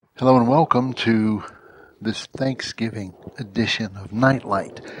Hello and welcome to this Thanksgiving edition of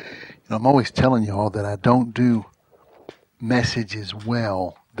Nightlight. I'm always telling you all that I don't do messages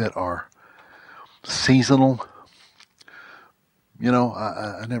well that are seasonal.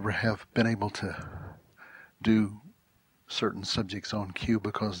 I never have been able to do certain subjects on cue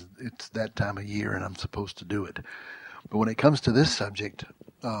because it's that time of year and I'm supposed to do it. But when it comes to this subject,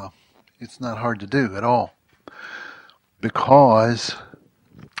 it's not hard to do at all because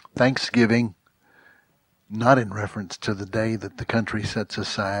Thanksgiving, not in reference to the day that the country sets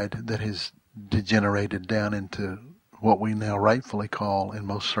aside that has degenerated down into what we now rightfully call in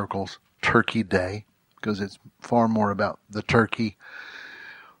most circles Turkey Day, because it's far more about the turkey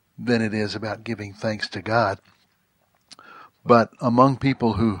than it is about giving thanks to God. But among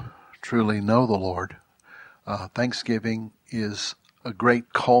people who truly know the Lord, Thanksgiving is a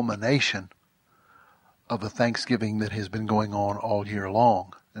great culmination of a Thanksgiving that has been going on all year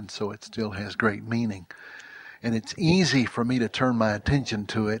long, and so it still has great meaning. And it's easy for me to turn my attention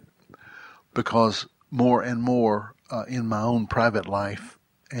to it because more and more in my own private life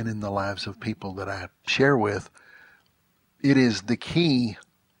and in the lives of people that I share with, it is the key,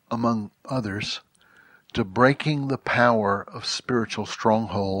 among others, to breaking the power of spiritual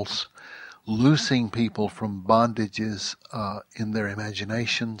strongholds, loosing people from bondages in their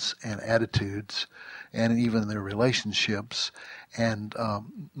imaginations and attitudes and even their relationships, and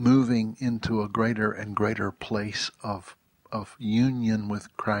moving into a greater and greater place of union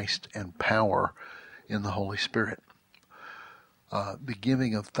with Christ and power in the Holy Spirit. The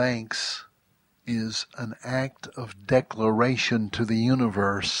giving of thanks is an act of declaration to the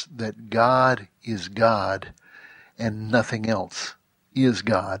universe that God is God and nothing else is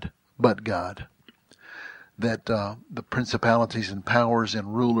God but God. That the principalities and powers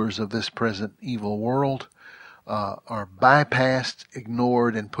and rulers of this present evil world are bypassed,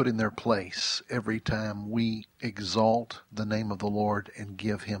 ignored, and put in their place every time we exalt the name of the Lord and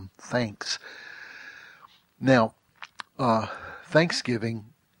give Him thanks. Now, Thanksgiving,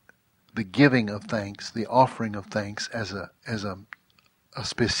 the giving of thanks, the offering of thanks as a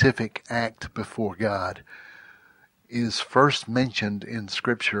specific act before God, is first mentioned in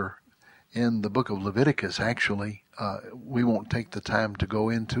Scripture in the book of Leviticus. Actually, we won't take the time to go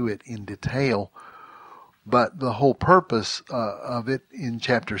into it in detail, but the whole purpose of it in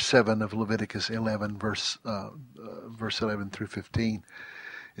chapter 7 of Leviticus 11, verse 11 through 15,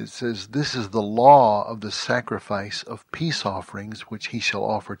 it says, "This is the law of the sacrifice of peace offerings, which he shall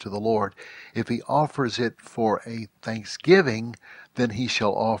offer to the Lord. If he offers it for a thanksgiving, then he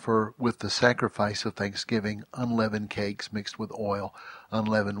shall offer with the sacrifice of thanksgiving unleavened cakes mixed with oil,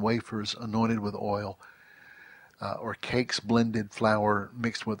 unleavened wafers anointed with oil, or cakes blended flour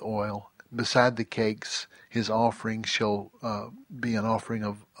mixed with oil. Beside the cakes, his offering shall be an offering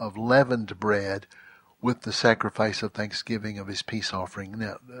of leavened bread with the sacrifice of thanksgiving of his peace offering."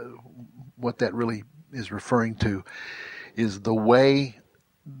 Now, what that really is referring to is the way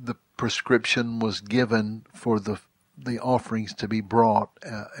the prescription was given for the offerings to be brought,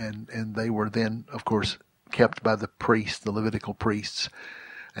 and they were then, of course, kept by the priests, the Levitical priests,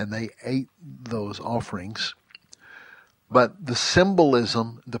 and they ate those offerings. But the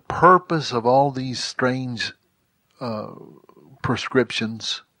symbolism, the purpose of all these strange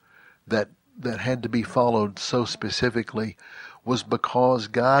prescriptions that had to be followed so specifically was because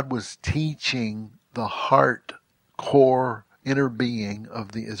God was teaching the heart, core, inner being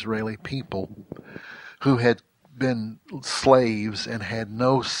of the Israeli people who had been slaves and had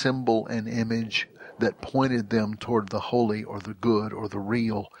no symbol and image that pointed them toward the holy or the good or the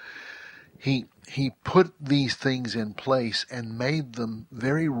real. He put these things in place and made them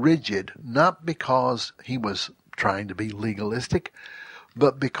very rigid, not because he was trying to be legalistic,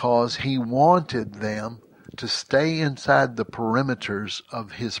 but because he wanted them to stay inside the perimeters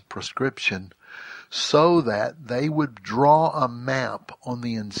of his prescription so that they would draw a map on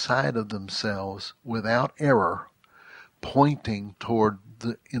the inside of themselves without error, pointing toward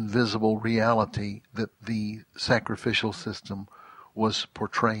the invisible reality that the sacrificial system was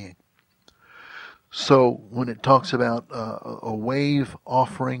portraying. So when it talks about a wave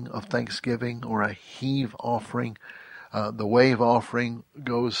offering of thanksgiving or a heave offering, the wave offering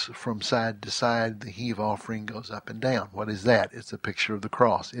goes from side to side. The heave offering goes up and down. What is that? It's a picture of the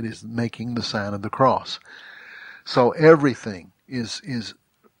cross. It is making the sign of the cross. So everything is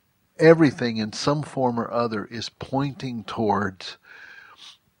everything in some form or other is pointing towards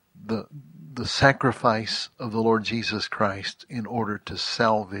the sacrifice of the Lord Jesus Christ in order to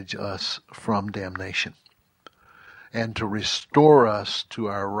salvage us from damnation and to restore us to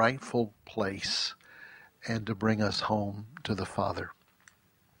our rightful place and to bring us home to the Father.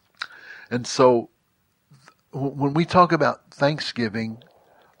 And so when we talk about Thanksgiving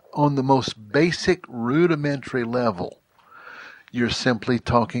on the most basic rudimentary level, you're simply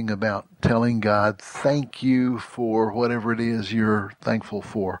talking about telling God thank you for whatever it is you're thankful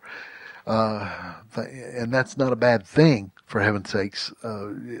for. And that's not a bad thing, for heaven's sakes.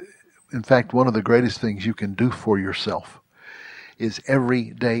 In fact, one of the greatest things you can do for yourself is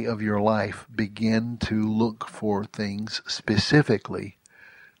every day of your life begin to look for things specifically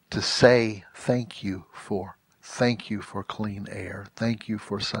to say thank you for. Thank you for clean air. Thank you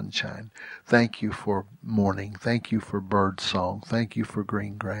for sunshine. Thank you for morning. Thank you for bird song. Thank you for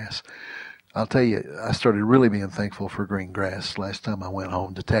green grass. I'll tell you, I started really being thankful for green grass last time I went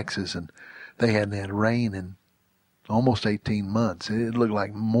home to Texas, and they hadn't had rain in almost 18 months. It looked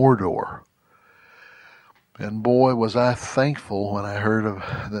like Mordor. And boy, was I thankful when I heard of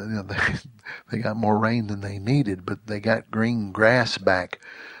they got more rain than they needed, but they got green grass back.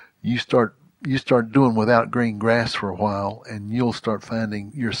 You start doing without green grass for a while, and you'll start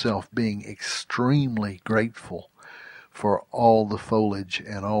finding yourself being extremely grateful for all the foliage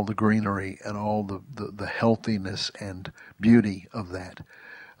and all the greenery and all the healthiness and beauty of that.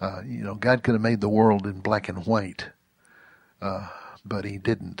 God could have made the world in black and white, but he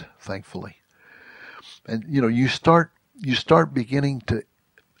didn't, thankfully. And you start beginning to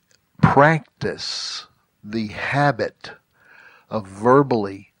practice the habit of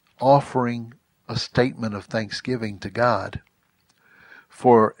verbally offering a statement of thanksgiving to God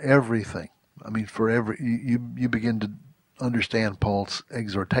for everything. I mean, you begin to understand Paul's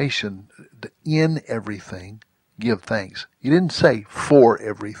exhortation: in everything, give thanks. He didn't say for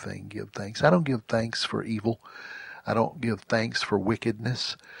everything, give thanks. I don't give thanks for evil. I don't give thanks for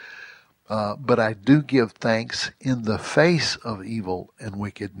wickedness. But I do give thanks in the face of evil and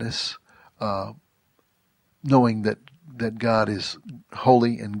wickedness, knowing that God is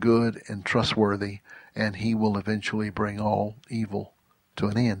holy and good and trustworthy, and he will eventually bring all evil to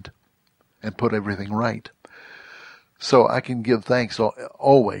an end and put everything right. So I can give thanks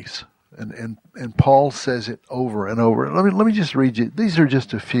always. And Paul says it over and over. Let me just read you. These are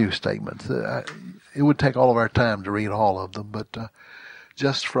just a few statements. It would take all of our time to read all of them, but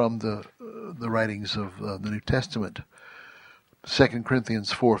just from the writings of the New Testament. 2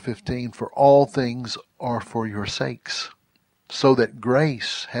 Corinthians 4:15, for all things are for your sakes, so that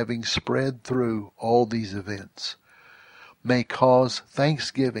grace, having spread through all these events, may cause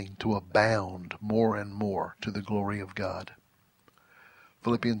thanksgiving to abound more and more to the glory of God.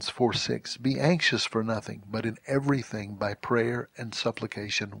 Philippians 4:6, be anxious for nothing, but in everything by prayer and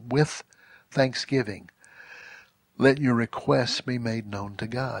supplication with thanksgiving, let your requests be made known to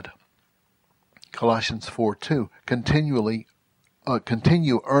God. Colossians 4:2, continue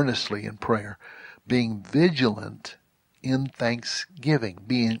earnestly in prayer, being vigilant in thanksgiving,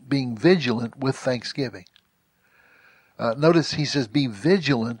 being vigilant with thanksgiving. Notice he says, be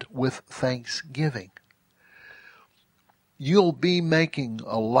vigilant with thanksgiving. You'll be making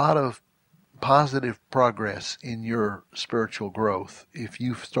a lot of positive progress in your spiritual growth if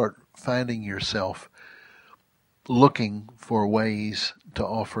you start finding yourself looking for ways to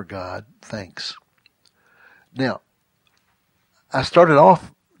offer God thanks. Now, I started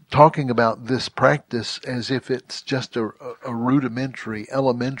off talking about this practice as if it's just a rudimentary,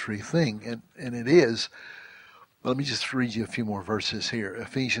 elementary thing, and it is. Let me just read you a few more verses here.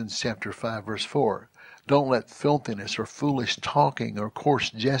 Ephesians chapter 5, verse 4. Don't let filthiness or foolish talking or coarse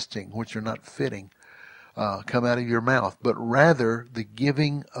jesting, which are not fitting, come out of your mouth, but rather the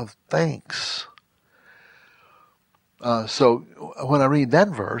giving of thanks. So when I read that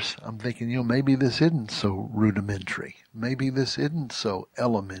verse, I'm thinking, maybe this isn't so rudimentary. Maybe this isn't so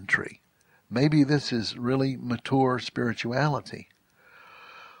elementary. Maybe this is really mature spirituality.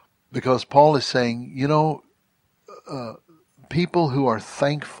 Because Paul is saying, people who are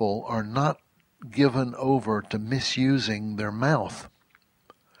thankful are not given over to misusing their mouth.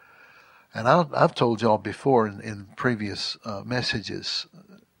 And I've told y'all before in previous messages.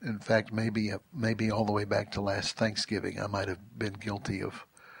 In fact, maybe all the way back to last Thanksgiving, I might have been guilty of,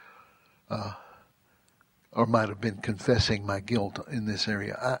 or might have been confessing my guilt in this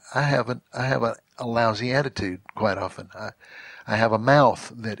area. I have a lousy attitude quite often. I have a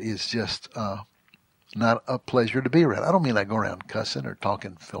mouth that is just not a pleasure to be around. I don't mean I go around cussing or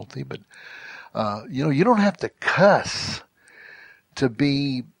talking filthy, but you don't have to cuss to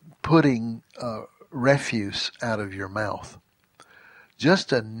be putting refuse out of your mouth.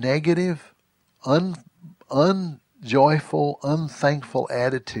 Just a negative, unjoyful, unthankful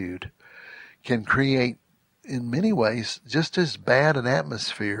attitude can create, in many ways, just as bad an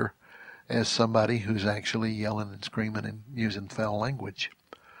atmosphere as somebody who's actually yelling and screaming and using foul language.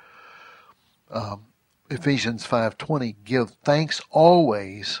 Ephesians 5:20, give thanks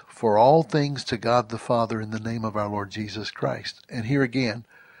always for all things to God the Father in the name of our Lord Jesus Christ. And here again,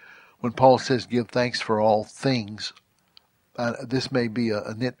 when Paul says give thanks for all things, this may be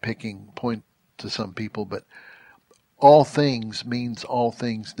a nitpicking point to some people, but all things means all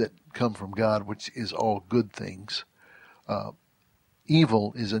things that come from God, which is all good things.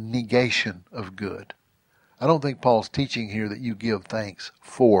 Evil is a negation of good. I don't think Paul's teaching here that you give thanks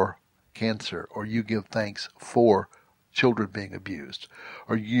for cancer, or you give thanks for children being abused,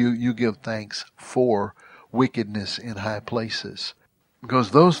 or you give thanks for wickedness in high places.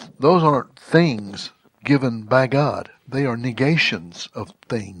 Because those aren't things given by God. They are negations of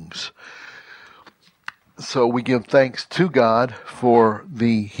things. So we give thanks to God for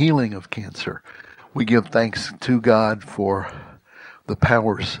the healing of cancer. We give thanks to God for the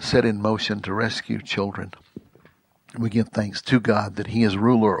powers set in motion to rescue children. We give thanks to God that He is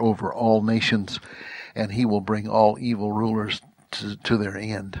ruler over all nations, and He will bring all evil rulers to their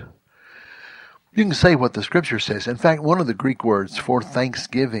end. You can say what the Scripture says. In fact, one of the Greek words for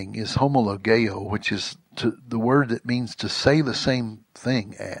thanksgiving is homologeo, which is the word that means to say the same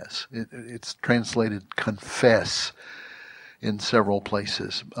thing as. It's translated confess in several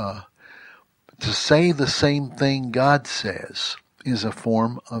places. To say the same thing God says is a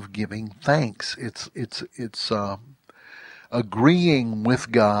form of giving thanks. It's agreeing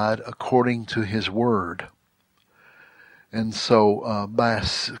with God according to His word. And so by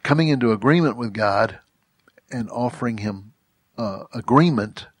coming into agreement with God and offering Him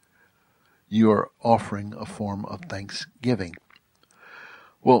agreement, you are offering a form of thanksgiving.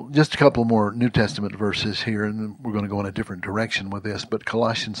 Well, just a couple more New Testament verses here, and then we're going to go in a different direction with this. But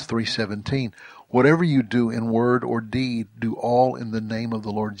Colossians 3:17, whatever you do in word or deed, do all in the name of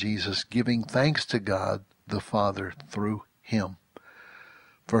the Lord Jesus, giving thanks to God the Father through Him.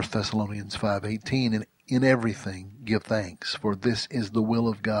 1 Thessalonians 5:18, and in everything give thanks, for this is the will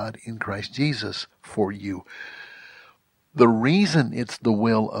of God in Christ Jesus for you. The reason it's the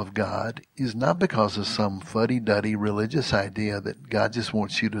will of God is not because of some fuddy-duddy religious idea that God just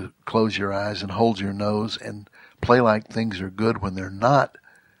wants you to close your eyes and hold your nose and play like things are good when they're not.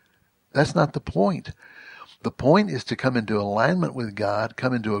 That's not the point. The point is to come into alignment with God,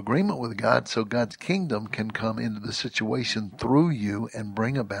 come into agreement with God, so God's kingdom can come into the situation through you and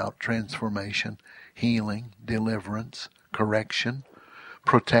bring about transformation, healing, deliverance, correction,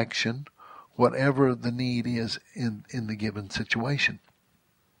 protection, whatever the need is in the given situation.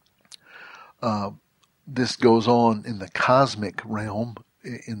 This goes on in the cosmic realm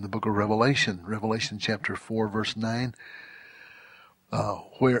in the book of Revelation. Revelation chapter 4, verse 9.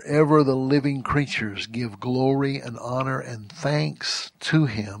 Wherever the living creatures give glory and honor and thanks to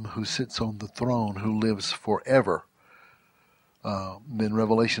Him who sits on the throne, who lives forever. Then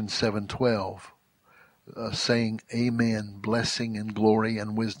Revelation 7:12. Saying amen, blessing and glory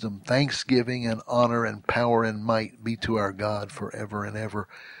and wisdom, thanksgiving and honor and power and might be to our God forever and ever.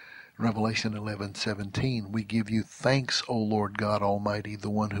 Revelation 11:17, we give you thanks, O Lord God Almighty, the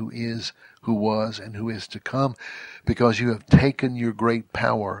one who is, who was, and who is to come, because you have taken your great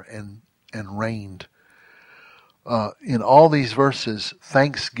power and reigned. In all these verses,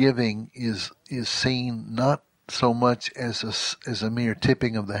 thanksgiving is seen not so much as a mere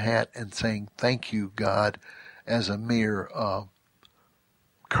tipping of the hat and saying thank you, God, as a mere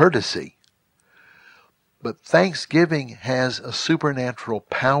courtesy. But thanksgiving has a supernatural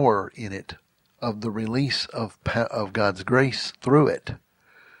power in it of the release of God's grace through it.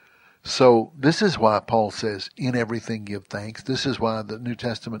 So this is why Paul says, in everything give thanks. This is why the New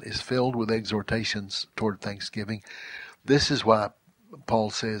Testament is filled with exhortations toward thanksgiving. This is why Paul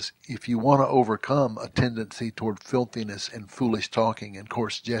says, if you want to overcome a tendency toward filthiness and foolish talking and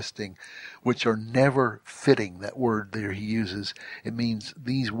coarse jesting, which are never fitting, that word there he uses, it means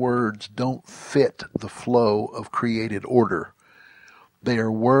these words don't fit the flow of created order. They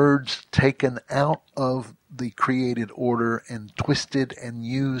are words taken out of the created order and twisted and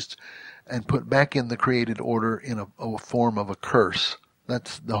used and put back in the created order in a form of a curse.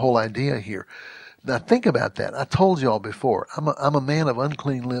 That's the whole idea here. Now think about that. I told you all before, I'm a man of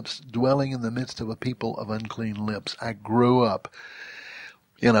unclean lips dwelling in the midst of a people of unclean lips. I grew up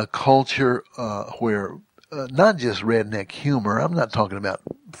in a culture where not just redneck humor, I'm not talking about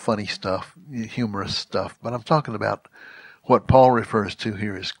funny stuff, humorous stuff, but I'm talking about what Paul refers to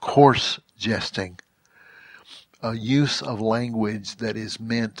here as coarse jesting, a use of language that is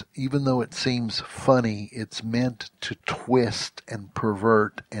meant, even though it seems funny, it's meant to twist and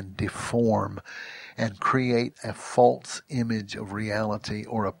pervert and deform and create a false image of reality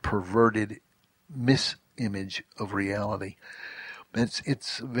or a perverted misimage of reality.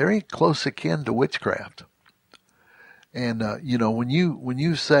 It's very close akin to witchcraft. And when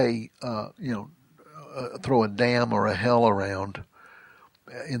you say throw a damn or a hell around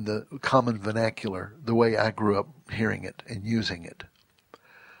in the common vernacular, the way I grew up hearing it and using it,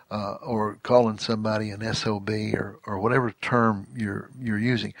 or calling somebody an SOB or whatever term you're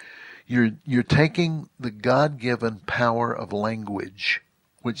using, you're taking the God-given power of language,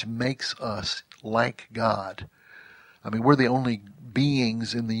 which makes us like God. I mean, we're the only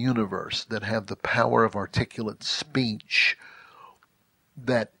beings in the universe that have the power of articulate speech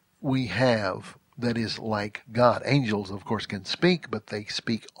that we have that is like God. Angels, of course, can speak, but they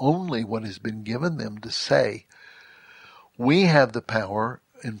speak only what has been given them to say. We have the power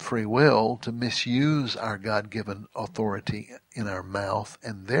and free will to misuse our God-given authority in our mouth,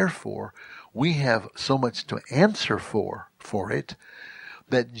 and therefore we have so much to answer for it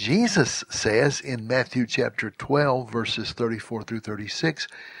that Jesus says in Matthew chapter 12, verses 34 through 36,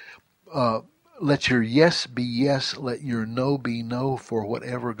 let your yes be yes, let your no be no, for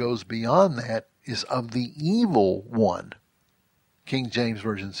whatever goes beyond that is of the evil one. King James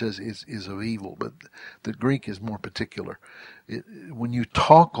Version says is of evil, but the Greek is more particular. When you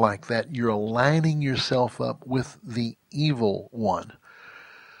talk like that, you're aligning yourself up with the evil one.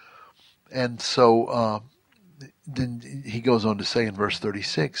 And so then he goes on to say in verse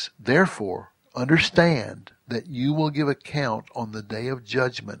 36, therefore, understand that you will give account on the day of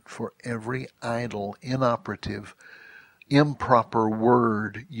judgment for every idle, inoperative, improper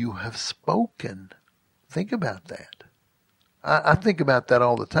word you have spoken. Think about that. I think about that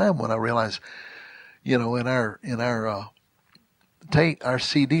all the time when I realize, in our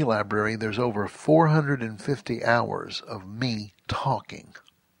CD library, there's over 450 hours of me talking.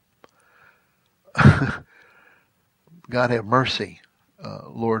 God have mercy.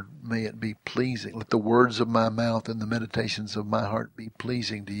 Lord, may it be pleasing. Let the words of my mouth and the meditations of my heart be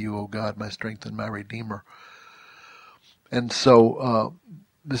pleasing to you, O God, my strength and my Redeemer. And so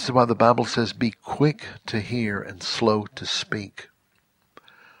this is why the Bible says, be quick to hear and slow to speak.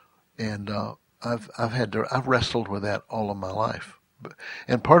 And I've wrestled with that all of my life.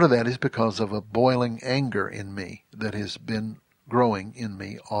 And part of that is because of a boiling anger in me that has been growing in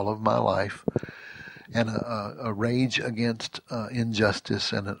me all of my life. And a rage against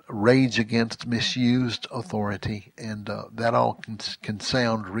injustice and a rage against misused authority. And that all can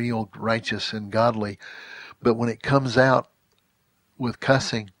sound real, righteous, and godly. But when it comes out with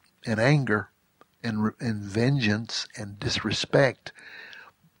cussing and anger and vengeance and disrespect,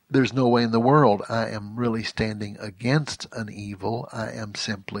 there's no way in the world I am really standing against an evil. I am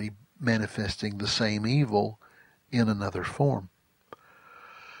simply manifesting the same evil in another form.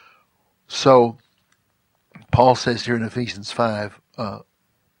 So Paul says here in Ephesians 5,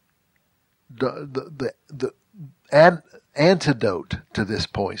 the antidote to this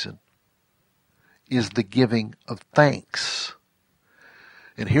poison is the giving of thanks.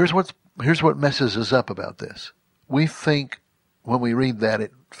 And here's what messes us up about this. We think when we read that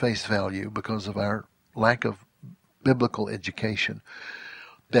at face value, because of our lack of biblical education,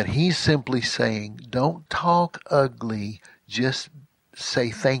 that he's simply saying, don't talk ugly, just say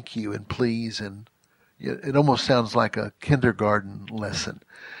thank you and please. And it almost sounds like a kindergarten lesson.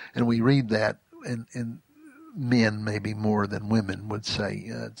 And we read that, and men maybe more than women would say,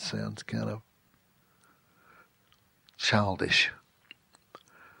 yeah, it sounds kind of childish.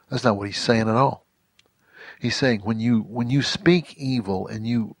 That's not what he's saying at all. He's saying when you speak evil and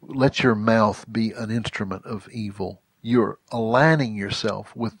you let your mouth be an instrument of evil, you're aligning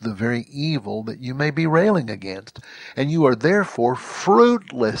yourself with the very evil that you may be railing against. And you are therefore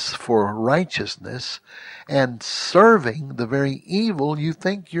fruitless for righteousness and serving the very evil you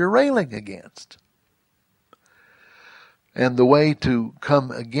think you're railing against. And the way to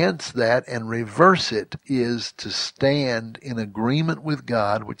come against that and reverse it is to stand in agreement with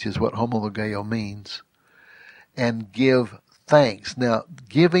God, which is what homologeo means, and give thanks. Now,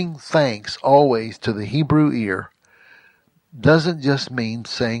 giving thanks always to the Hebrew ear doesn't just mean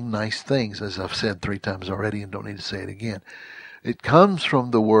saying nice things, as I've said 3 times already and don't need to say it again. It comes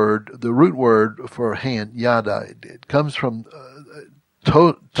from the root word for hand, yada. It comes from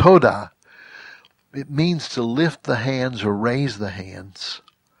toda. It means to lift the hands or raise the hands.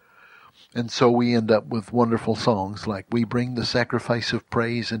 And so we end up with wonderful songs like, we bring the sacrifice of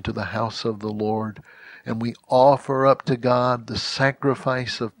praise into the house of the Lord, and we offer up to God the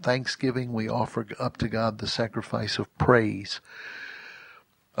sacrifice of thanksgiving. We offer up to God the sacrifice of praise.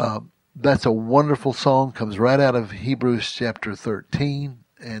 That's a wonderful song, comes right out of Hebrews chapter 13,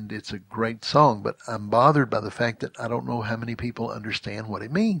 and it's a great song, but I'm bothered by the fact that I don't know how many people understand what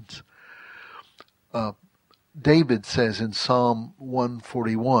it means. David says in Psalm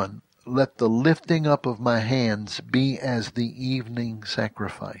 141, let the lifting up of my hands be as the evening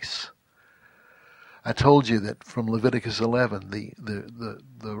sacrifice. I told you that from Leviticus 11,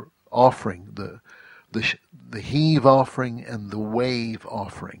 the offering, the heave offering and the wave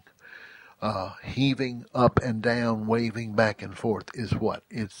offering, heaving up and down, waving back and forth is what?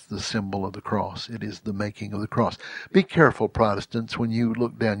 It's the symbol of the cross. It is the making of the cross. Be careful, Protestants, when you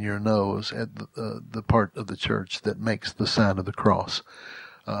look down your nose at the part of the church that makes the sign of the cross.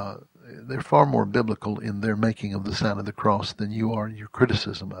 They're far more biblical in their making of the sign of the cross than you are in your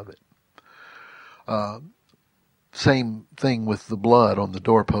criticism of it. Same thing with the blood on the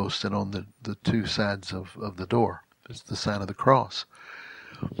doorpost and on the two sides of the door. It's the sign of the cross.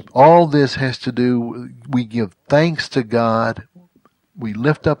 All this has to do, we give thanks to God, we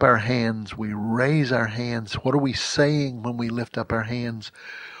lift up our hands, we raise our hands. What are we saying when we lift up our hands?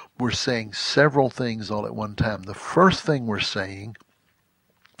 We're saying several things all at one time. The first thing we're saying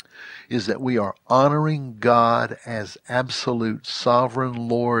is that we are honoring God as absolute sovereign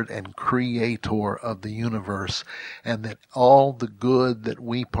Lord and creator of the universe, and that all the good that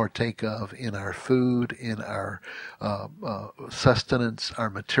we partake of in our food, in our sustenance, our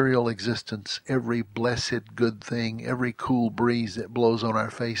material existence, every blessed good thing, every cool breeze that blows on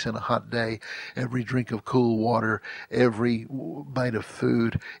our face in a hot day, every drink of cool water, every bite of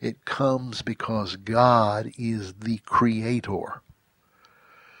food, it comes because God is the creator.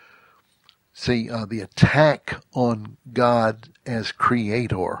 See, the attack on God as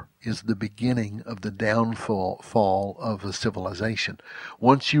creator is the beginning of the downfall of a civilization.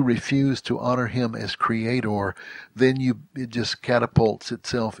 Once you refuse to honor him as creator, then it just catapults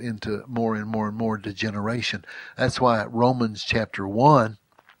itself into more and more and more degeneration. That's why Romans chapter 1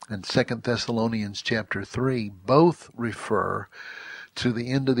 and 2 Thessalonians chapter 3 both refer to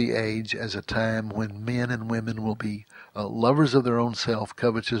the end of the age as a time when men and women will be lovers of their own self,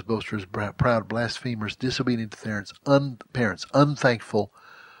 covetous, boasters, proud, blasphemers, disobedient to parents, unthankful,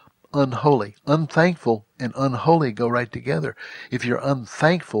 unholy. Unthankful and unholy go right together. If you're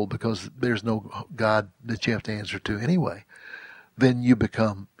unthankful because there's no God that you have to answer to anyway, then you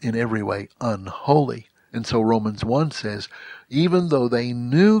become in every way unholy. And so Romans 1 says, even though they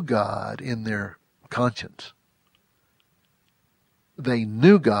knew God in their conscience, they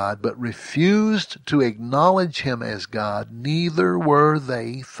knew God, but refused to acknowledge him as God, neither were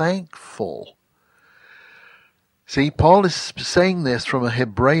they thankful. See, Paul is saying this from a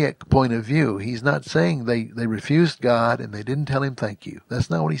Hebraic point of view. He's not saying they refused God and they didn't tell him thank you.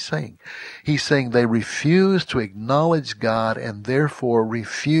 That's not what he's saying. He's saying they refused to acknowledge God and therefore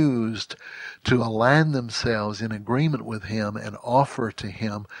refused to align themselves in agreement with him and offer to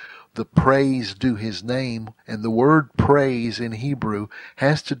him the praise due his name. And the word praise in Hebrew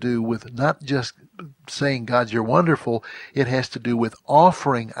has to do with not just saying, God, you're wonderful. It has to do with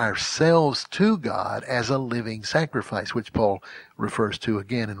offering ourselves to God as a living sacrifice, which Paul refers to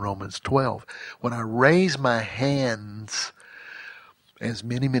again in Romans 12. When I raise my hands, as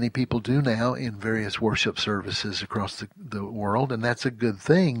many people do now in various worship services across the world, and that's a good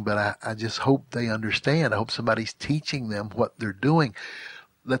thing, but I just hope they understand. I hope somebody's teaching them what they're doing.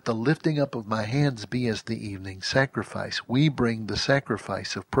 Let the lifting up of my hands be as the evening sacrifice. We bring the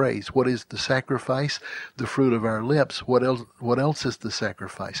sacrifice of praise. What is the sacrifice? The fruit of our lips. What else is the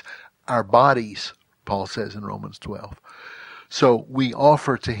sacrifice? Our bodies, Paul says in Romans 12. So we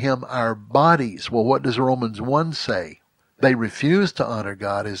offer to him our bodies. Well, what does Romans 1 say? They refuse to honor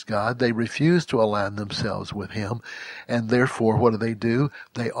God as God. They refuse to align themselves with him. And therefore, what do?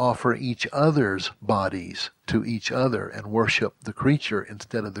 They offer each other's bodies to each other and worship the creature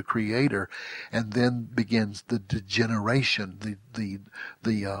instead of the creator. And then begins the degeneration,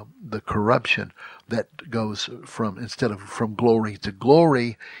 the corruption that goes from, instead of from glory to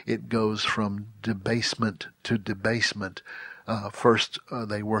glory, it goes from debasement to debasement. First,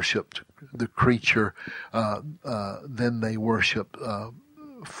 they worshipped the creature, then they worship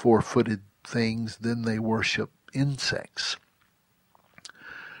four-footed things, then they worship insects.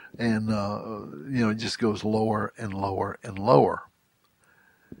 And, it just goes lower and lower and lower.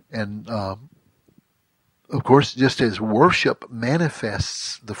 And, of course, just as worship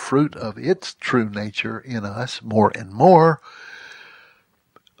manifests the fruit of its true nature in us more and more,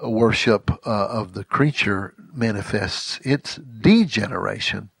 worship of the creature manifests its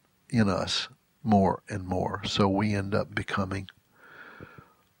degeneration in us more and more. So we end up becoming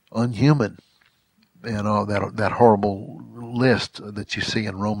unhuman. And all that horrible list that you see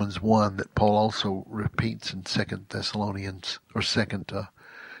in Romans 1 that Paul also repeats in 2 Thessalonians or 2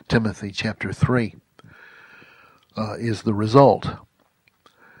 Timothy chapter 3 is the result.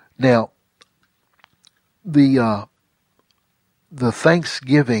 Now, The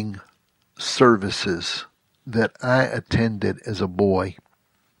Thanksgiving services that I attended as a boy,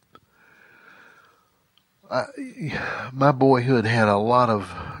 my boyhood had a lot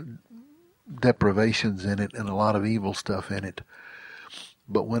of deprivations in it and a lot of evil stuff in it.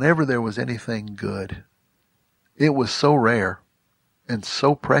 But whenever there was anything good, it was so rare and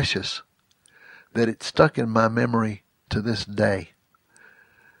so precious that it stuck in my memory to this day.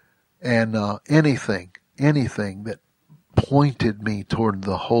 And anything that pointed me toward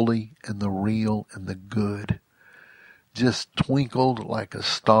the holy and the real and the good just twinkled like a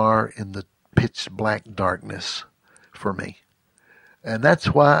star in the pitch black darkness for me. And that's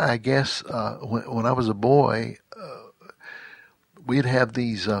why I guess when I was a boy, we'd have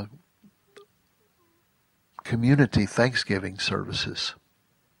these community Thanksgiving services.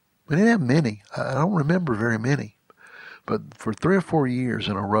 We didn't have many. I don't remember very many. But for 3 or 4 years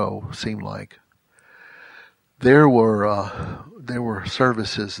in a row, seemed like, there were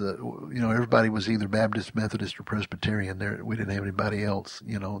services that, everybody was either Baptist, Methodist, or Presbyterian. We didn't have anybody else.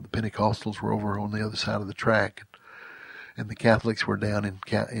 The Pentecostals were over on the other side of the track, and the Catholics were down in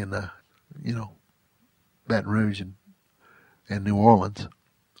Baton Rouge and New Orleans.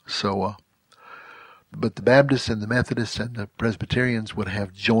 So, but the Baptists and the Methodists and the Presbyterians would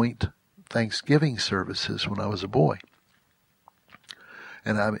have joint Thanksgiving services when I was a boy.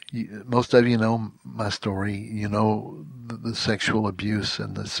 And most of you know my story. You know the sexual abuse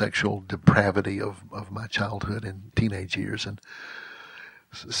and the sexual depravity of my childhood and teenage years. And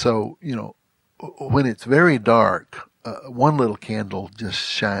so, when it's very dark, one little candle just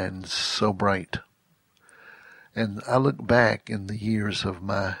shines so bright. And I look back in the years of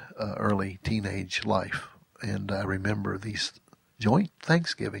my early teenage life, and I remember these joint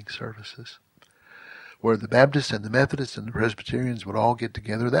Thanksgiving services, where the Baptists and the Methodists and the Presbyterians would all get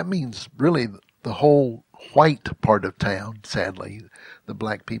together. That means really the whole white part of town, sadly. The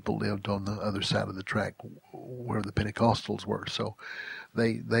black people lived on the other side of the track where the Pentecostals were, so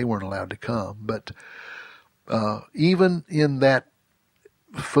they weren't allowed to come. But even in that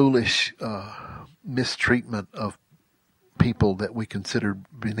foolish mistreatment of people that we considered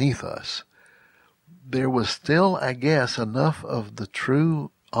beneath us, there was still, I guess, enough of the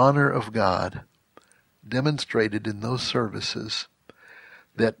true honor of God demonstrated in those services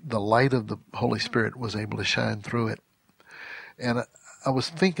that the light of the Holy Spirit was able to shine through it. And I was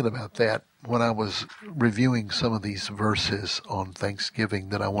thinking about that when I was reviewing some of these verses on Thanksgiving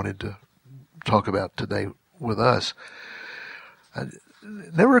that I wanted to talk about today with us. It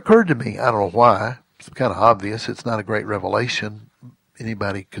never occurred to me, I don't know why, it's kind of obvious, it's not a great revelation,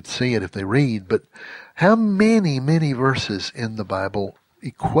 anybody could see it if they read, but how many verses in the Bible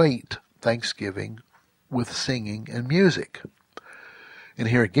equate Thanksgiving with singing and music? And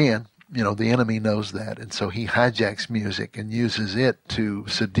here again, the enemy knows that, and so he hijacks music and uses it to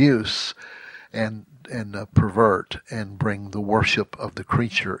seduce and pervert and bring the worship of the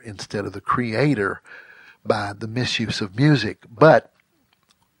creature instead of the creator by the misuse of music. But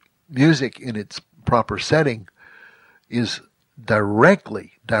music in its proper setting is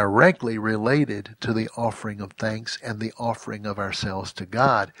directly related to the offering of thanks and the offering of ourselves to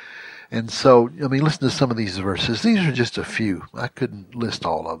God. And so, listen to some of these verses. These are just a few. I couldn't list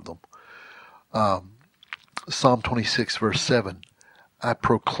all of them. Psalm 26, verse 7. I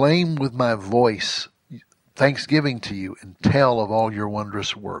proclaim with my voice thanksgiving to you and tell of all your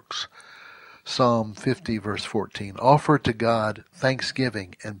wondrous works. Psalm 50, verse 14. Offer to God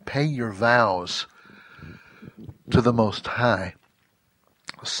thanksgiving and pay your vows to the Most High.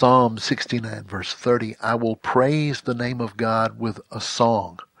 Psalm 69, verse 30. I will praise the name of God with a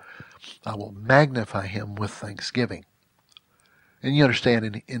song. I will magnify him with thanksgiving. And you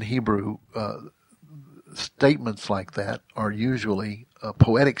understand in Hebrew, statements like that are usually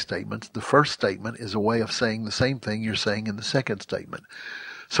poetic statements. The first statement is a way of saying the same thing you're saying in the second statement.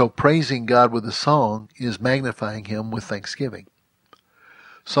 So praising God with a song is magnifying him with thanksgiving.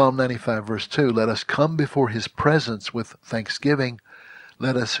 Psalm 95, verse 2, let us come before his presence with thanksgiving.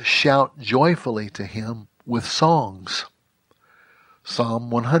 Let us shout joyfully to him with songs. Psalm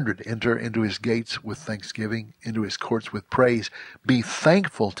 100, enter into his gates with thanksgiving, into his courts with praise. Be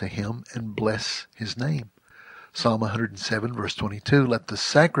thankful to him and bless his name. Psalm 107, verse 22, let them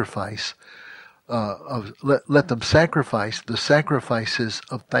sacrifice the sacrifices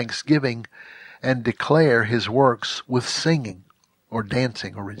of thanksgiving and declare his works with singing or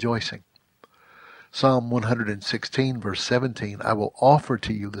dancing or rejoicing. Psalm 116, verse 17, I will offer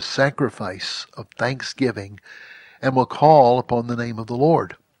to you the sacrifice of thanksgiving and will call upon the name of the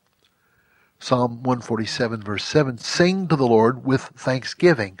Lord. Psalm 147, verse 7, sing to the Lord with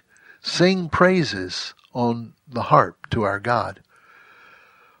thanksgiving. Sing praises on the harp to our God.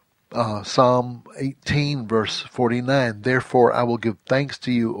 Psalm 18, verse 49, therefore I will give thanks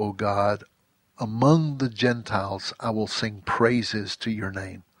to you, O God. Among the Gentiles I will sing praises to your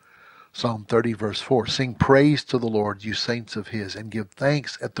name. Psalm 30, verse 4, sing praise to the Lord, you saints of his, and give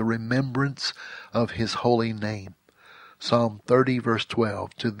thanks at the remembrance of his holy name. Psalm 30, verse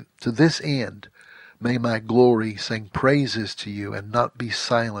 12, to this end may my glory sing praises to you and not be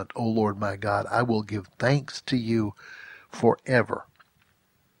silent, O Lord my God. I will give thanks to you forever.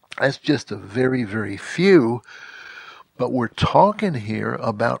 That's just a very, very few, but we're talking here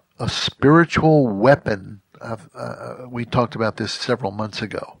about a spiritual weapon. We talked about this several months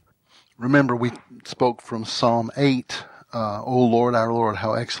ago. Remember, we spoke from Psalm 8, O Lord, our Lord,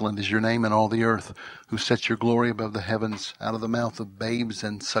 how excellent is your name in all the earth, who sets your glory above the heavens. Out of the mouth of babes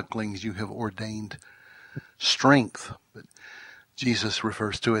and sucklings you have ordained strength. But Jesus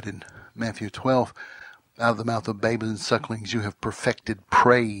refers to it in Matthew 12. Out of the mouth of babes and sucklings you have perfected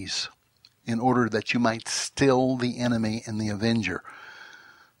praise, in order that you might still the enemy and the avenger.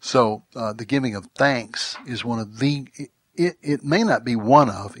 So the giving of thanks is one of the, it may not be one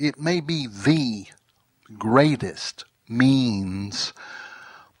of, it may be the greatest means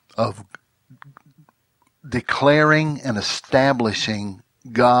of declaring and establishing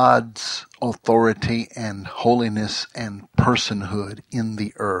God's authority and holiness and personhood in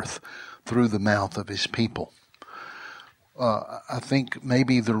the earth through the mouth of his people. I think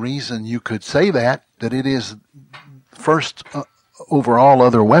maybe the reason you could say that it is first over all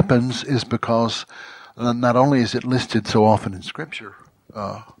other weapons is because not only is it listed so often in Scripture,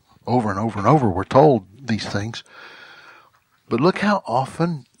 over and over and over we're told these things, but look how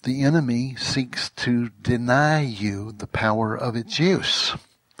often the enemy seeks to deny you the power of its use.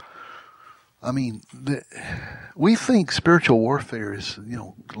 I mean, we think spiritual warfare is,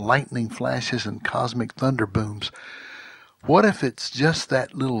 lightning flashes and cosmic thunder booms. What if it's just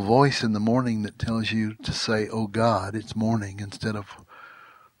that little voice in the morning that tells you to say, oh God, it's morning, instead of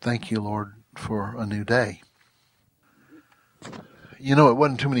thank you, Lord, for a new day? It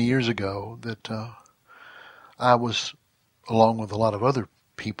wasn't too many years ago that I was, along with a lot of other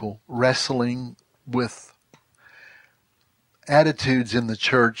people, wrestling with attitudes in the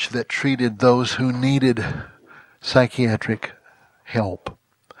church that treated those who needed psychiatric help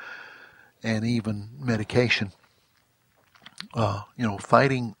and even medication.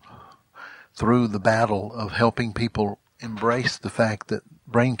 Fighting through the battle of helping people embrace the fact that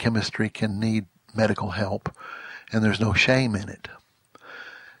brain chemistry can need medical help, and there's no shame in it.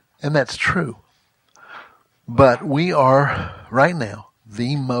 And that's true. But we are, right now,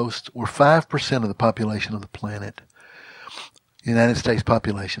 we're 5% of the population of the planet. United States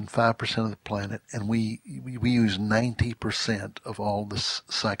population, 5% of the planet, and we use 90% of all the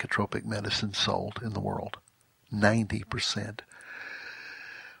psychotropic medicine sold in the world. 90%.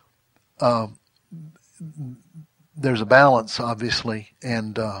 There's a balance, obviously,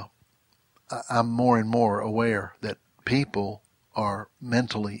 and I'm more and more aware that people are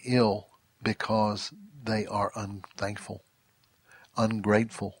mentally ill because they are unthankful,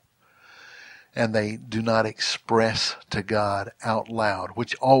 ungrateful, and they do not express to God out loud,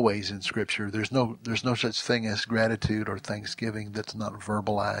 which always in Scripture, there's no such thing as gratitude or thanksgiving that's not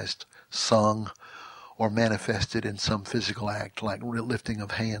verbalized, sung, or manifested in some physical act like lifting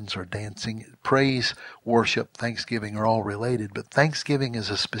of hands or dancing. Praise, worship, thanksgiving are all related, but thanksgiving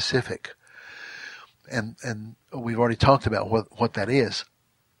is a specific. And we've already talked about what that is.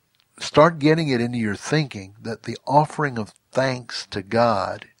 Start getting it into your thinking that the offering of thanks to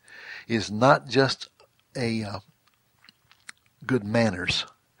God is not just a good manners.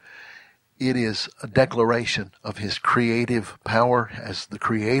 It is a declaration of his creative power as the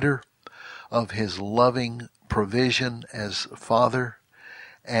creator, of his loving provision as Father,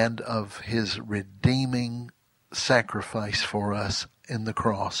 and of his redeeming sacrifice for us in the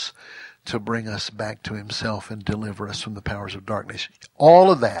cross to bring us back to himself and deliver us from the powers of darkness. All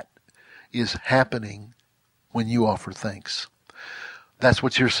of that is happening when you offer thanks. That's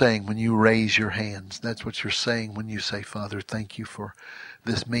what you're saying when you raise your hands. That's what you're saying when you say, Father, thank you for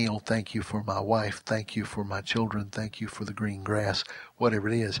this meal. Thank you for my wife. Thank you for my children. Thank you for the green grass, whatever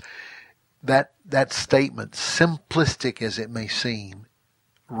it is. That statement, simplistic as it may seem,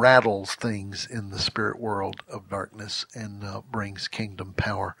 rattles things in the spirit world of darkness and brings kingdom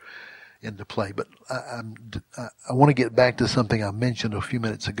power into play. But I want to get back to something I mentioned a few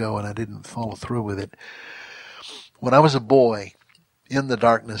minutes ago, and I didn't follow through with it. When I was a boy, in the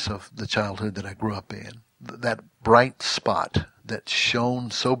darkness of the childhood that I grew up in, that bright spot that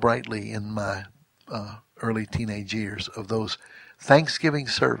shone so brightly in my early teenage years of those Thanksgiving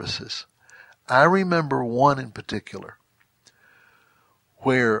services, I remember one in particular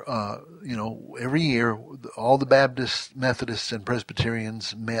where, every year all the Baptists, Methodists, and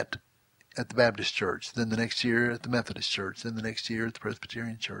Presbyterians met at the Baptist church, then the next year at the Methodist church, then the next year at the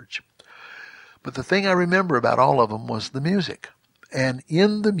Presbyterian church. But the thing I remember about all of them was the music. And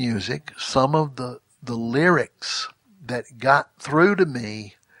in the music, some of the lyrics that got through to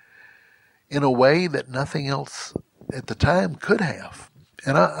me in a way that nothing else at the time could have.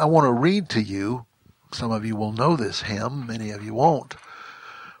 And I want to read to you. Some of you will know this hymn, many of you won't,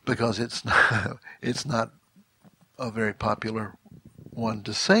 because it's not a very popular one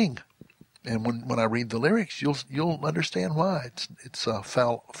to sing. And when I read the lyrics, you'll understand why. It's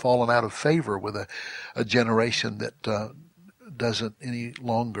fallen out of favor with a generation that doesn't any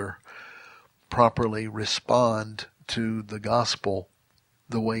longer properly respond to the gospel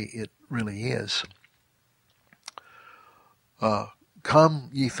the way it really is. Come,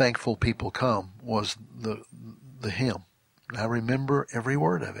 ye thankful people, come was the hymn. I remember every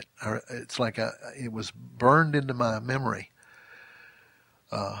word of it. It's like it was burned into my memory,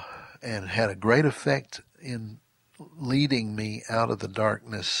 and had a great effect in leading me out of the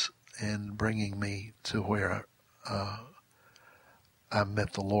darkness and bringing me to where I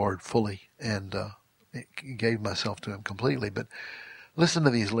met the Lord fully and gave myself to Him completely. But listen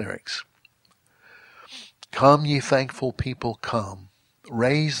to these lyrics. Come, ye thankful people, come.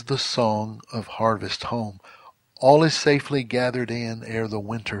 Raise the song of harvest home. All is safely gathered in ere the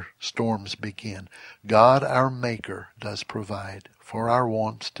winter storms begin. God our Maker does provide for our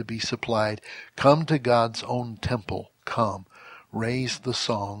wants to be supplied. Come to God's own temple, come. Raise the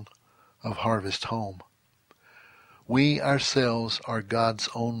song of harvest home. We ourselves are God's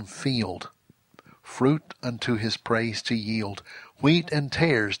own field, fruit unto His praise to yield, wheat and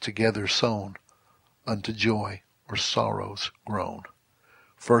tares together sown, unto joy or sorrows grown.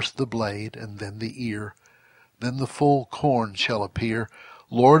 First the blade, and then the ear, then the full corn shall appear.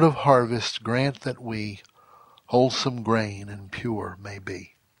 Lord of harvest, grant that we wholesome grain and pure may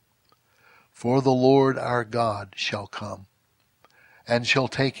be. For the Lord our God shall come, and shall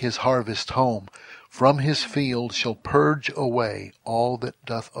take His harvest home. From His field shall purge away all that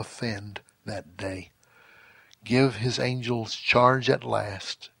doth offend that day. Give His angels charge at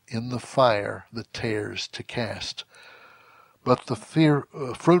last in the fire the tares to cast, but the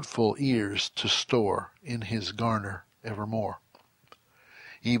fruitful ears to store in His garner evermore.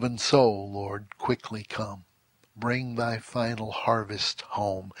 Even so, Lord, quickly come. Bring Thy final harvest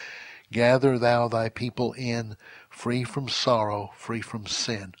home. Gather Thou Thy people in, free from sorrow, free from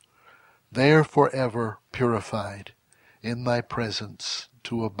sin, there forever purified, in Thy presence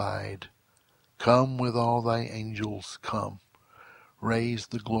to abide. Come with all Thy angels, come. Raise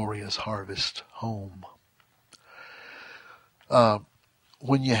the glorious harvest home.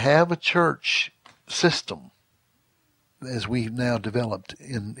 When you have a church system, as we've now developed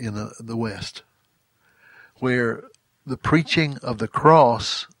in the West, where the preaching of the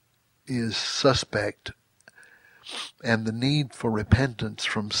cross is suspect and the need for repentance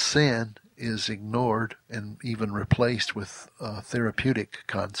from sin is ignored and even replaced with therapeutic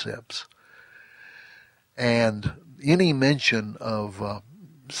concepts, and any mention of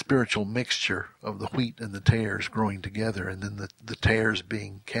spiritual mixture of the wheat and the tares growing together, and then the tares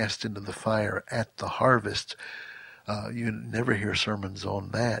being cast into the fire at the harvest, you never hear sermons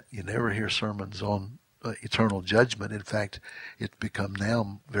on that. You never hear sermons on eternal judgment. In fact, it's become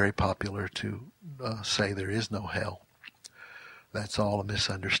now very popular to say there is no hell. That's all a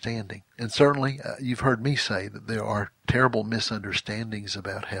misunderstanding. And certainly you've heard me say that there are terrible misunderstandings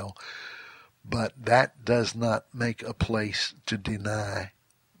about hell, but that does not make a place to deny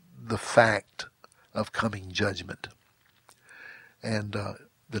the fact of coming judgment. And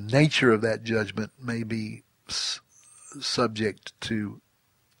the nature of that judgment may be subject to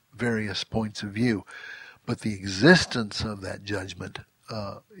various points of view, but the existence of that judgment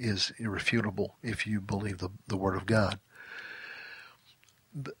is irrefutable if you believe the Word of God.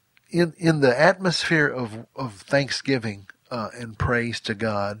 In the atmosphere of thanksgiving and praise to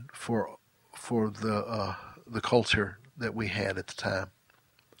God for the culture that we had at the time,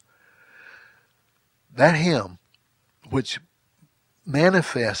 that hymn, which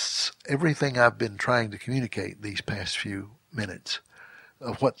manifests everything I've been trying to communicate these past few minutes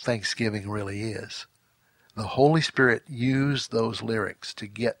of what Thanksgiving really is. The Holy Spirit used those lyrics to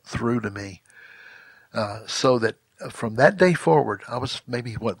get through to me, so that from that day forward, I was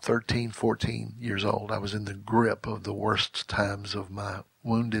maybe, 13, 14 years old. I was in the grip of the worst times of my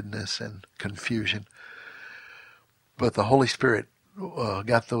woundedness and confusion. But the Holy Spirit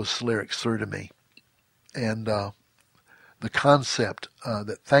got those lyrics through to me. And the concept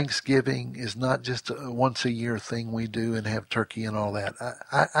that Thanksgiving is not just a once a year thing we do and have turkey and all that.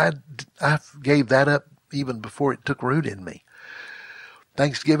 I gave that up even before it took root in me.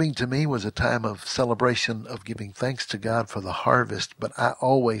 Thanksgiving to me was a time of celebration of giving thanks to God for the harvest, but I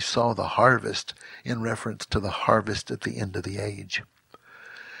always saw the harvest in reference to the harvest at the end of the age.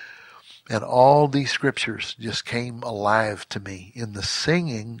 And all these scriptures just came alive to me in the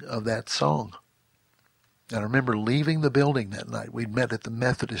singing of that song. And I remember leaving the building that night. We'd met at the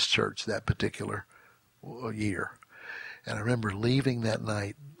Methodist church that particular year. And I remember leaving that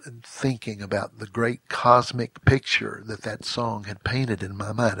night and thinking about the great cosmic picture that song had painted in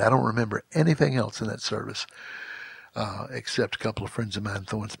my mind. I don't remember anything else in that service except a couple of friends of mine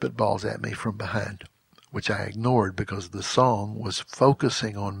throwing spitballs at me from behind, which I ignored because the song was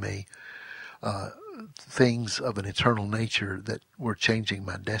focusing on me, things of an eternal nature that were changing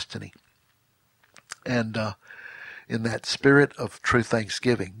my destiny. And in that spirit of true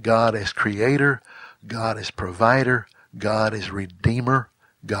thanksgiving, God as creator, God as provider, God as redeemer,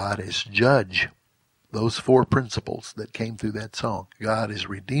 God as judge. Those four principles that came through that song. God is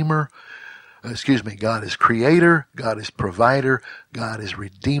redeemer, God is creator, God is provider, God is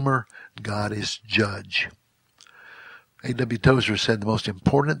redeemer, God is judge. A.W. Tozer said the most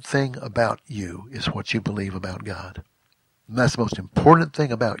important thing about you is what you believe about God. And that's the most important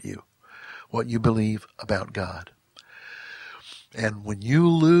thing about you, what you believe about God. And when you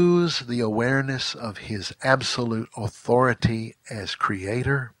lose the awareness of his absolute authority as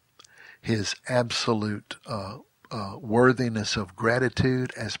creator, his absolute worthiness of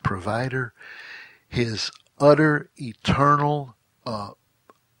gratitude as provider, his utter eternal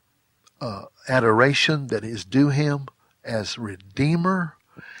adoration that is due him as redeemer,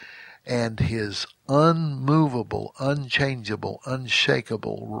 and his unmovable, unchangeable,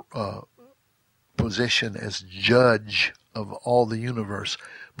 unshakable position as judge of all the universe,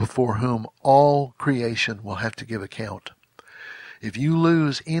 before whom all creation will have to give account. If you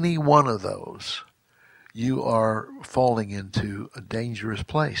lose any one of those, you are falling into a dangerous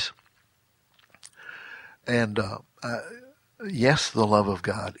place. And yes, the love of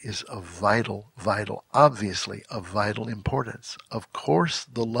God is of vital, obviously of vital importance. Of course,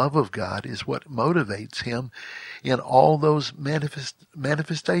 the love of God is what motivates him in all those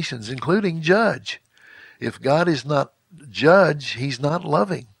manifestations, including judge. If God is not judge, he's not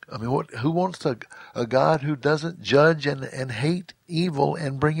loving. I mean, who wants a God who doesn't judge and hate evil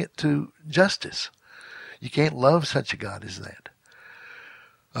and bring it to justice? You can't love such a God as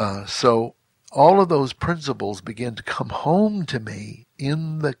that. So all of those principles begin to come home to me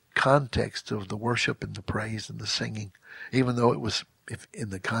in the context of the worship and the praise and the singing, even though it was, if in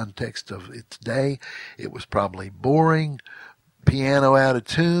the context of its day, it was probably boring, piano out of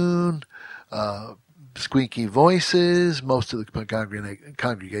tune, squeaky voices, most of the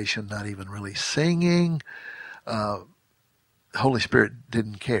congregation not even really singing. Holy Spirit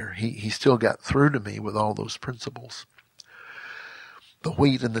didn't care. He still got through to me with all those principles. The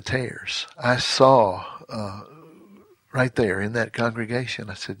wheat and the tares. I saw right there in that congregation,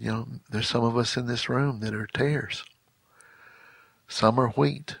 I said, there's some of us in this room that are tares. Some are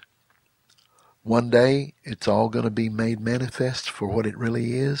wheat. One day, it's all going to be made manifest for what it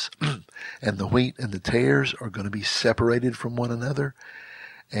really is, and the wheat and the tares are going to be separated from one another,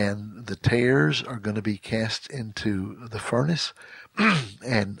 and the tares are going to be cast into the furnace,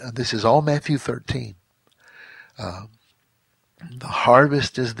 and this is all Matthew 13. The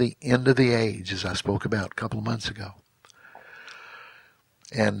harvest is the end of the age, as I spoke about a couple of months ago.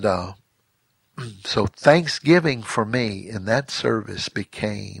 And so Thanksgiving for me in that service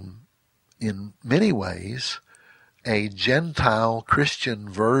became, in many ways, a Gentile Christian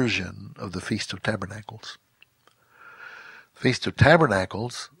version of the Feast of Tabernacles. Feast of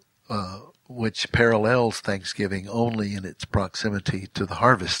Tabernacles, which parallels Thanksgiving only in its proximity to the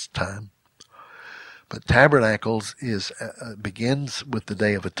harvest time. But Tabernacles begins with the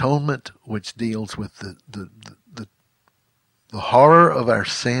Day of Atonement, which deals with the horror of our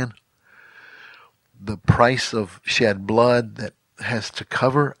sin, the price of shed blood that has to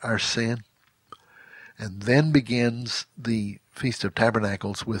cover our sin. And then begins the Feast of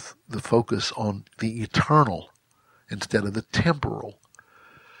Tabernacles with the focus on the eternal instead of the temporal.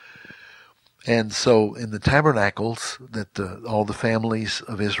 And so in the tabernacles that all the families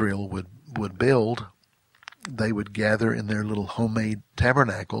of Israel would build, they would gather in their little homemade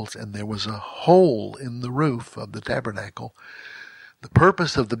tabernacles, and there was a hole in the roof of the tabernacle. The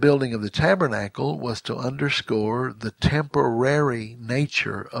purpose of the building of the tabernacle was to underscore the temporary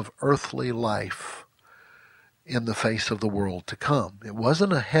nature of earthly life in the face of the world to come. It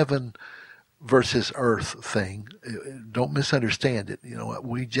wasn't a heaven versus earth thing. Don't misunderstand it.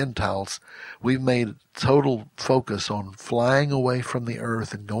 We Gentiles, we've made total focus on flying away from the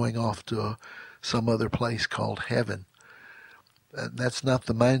earth and going off to some other place called heaven. And that's not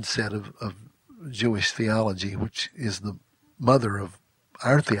the mindset of Jewish theology, which is the mother of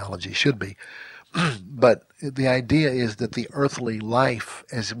our theology, should be. But the idea is that the earthly life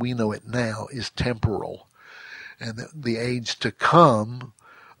as we know it now is temporal. And the age to come,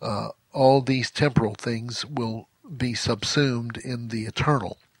 all these temporal things will be subsumed in the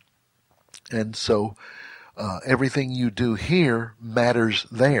eternal. And so everything you do here matters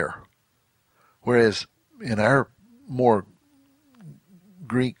there. Whereas in our more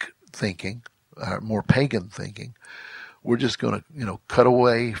Greek thinking, our more pagan thinking, we're just going to, cut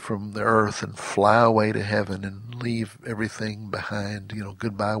away from the earth and fly away to heaven and leave everything behind,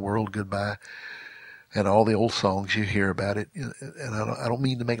 goodbye world, goodbye. And all the old songs you hear about it, and I don't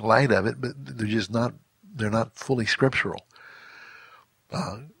mean to make light of it, but they're not fully scriptural.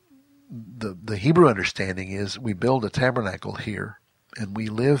 The Hebrew understanding is we build a tabernacle here, and we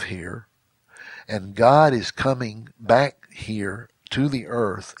live here, and God is coming back here to the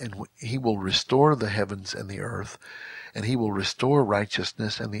earth, and He will restore the heavens and the earth, and He will restore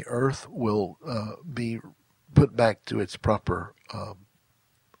righteousness, and the earth will be put back to its proper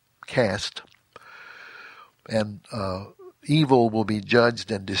cast. And evil will be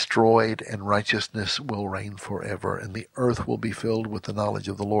judged and destroyed, and righteousness will reign forever, and the earth will be filled with the knowledge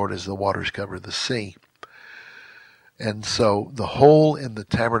of the Lord as the waters cover the sea. And so the hole in the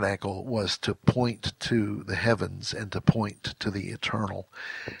tabernacle was to point to the heavens and to point to the eternal.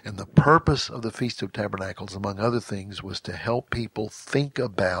 And the purpose of the Feast of Tabernacles, among other things, was to help people think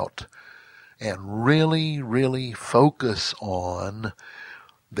about and really, really focus on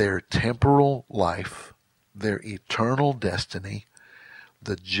their temporal life, their eternal destiny,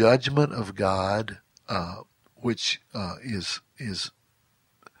 the judgment of God, which is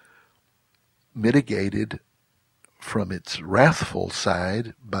mitigated from its wrathful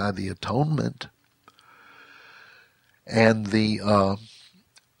side by the atonement, and the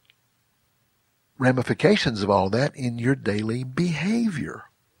ramifications of all that in your daily behavior.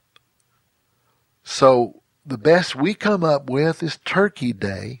 So the best we come up with is Turkey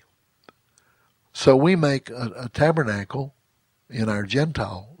Day. So we make a tabernacle in our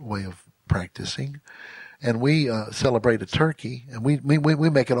Gentile way of practicing, and we celebrate a turkey, and we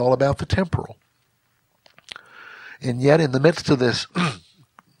make it all about the temporal. And yet in the midst of this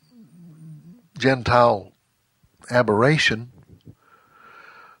Gentile aberration,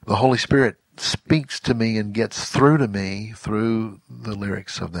 the Holy Spirit speaks to me and gets through to me through the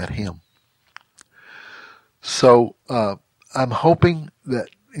lyrics of that hymn. So I'm hoping that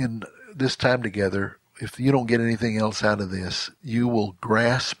in this time together, if you don't get anything else out of this, you will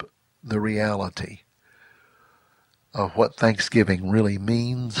grasp the reality of what Thanksgiving really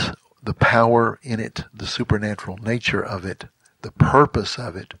means, the power in it, the supernatural nature of it, the purpose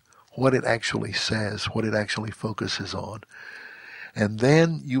of it, what it actually says, what it actually focuses on. And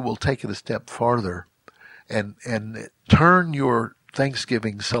then you will take it a step farther and turn your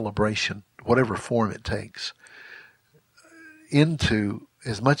Thanksgiving celebration, whatever form it takes, into,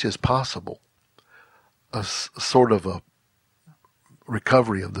 as much as possible, a sort of a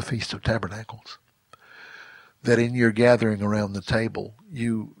recovery of the Feast of Tabernacles. That in your gathering around the table,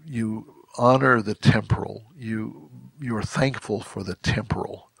 you honor the temporal, you are thankful for the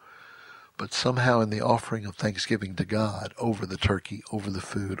temporal, but somehow in the offering of thanksgiving to God over the turkey, over the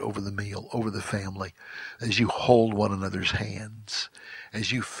food, over the meal, over the family, as you hold one another's hands,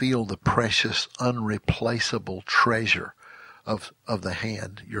 as you feel the precious, unreplaceable treasure of the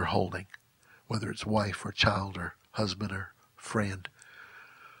hand you're holding, whether it's wife or child or husband or friend,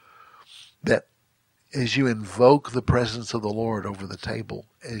 that as you invoke the presence of the Lord over the table,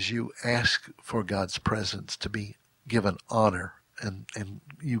 as you ask for God's presence to be given honor and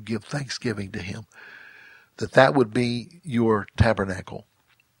you give thanksgiving to Him, that would be your tabernacle.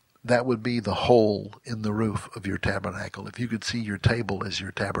 That would be the hole in the roof of your tabernacle. If you could see your table as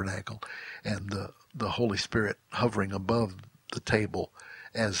your tabernacle and the Holy Spirit hovering above the table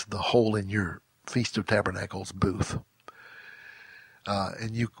as the hole in your Feast of Tabernacles booth.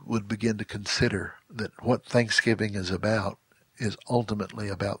 And you would begin to consider that what Thanksgiving is about is ultimately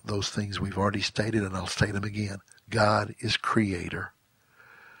about those things we've already stated, and I'll state them again. God is creator.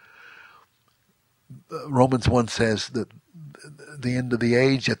 Romans 1 says that the end of the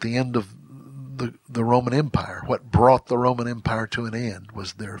age, at the end of the Roman Empire, what brought the Roman Empire to an end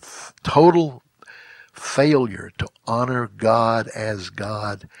was their total failure to honor God as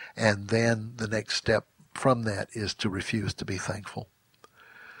God, and then the next step from that is to refuse to be thankful.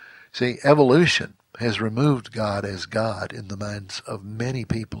 See, evolution has removed God as God in the minds of many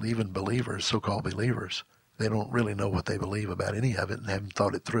people, even believers, so-called believers. They don't really know what they believe about any of it and haven't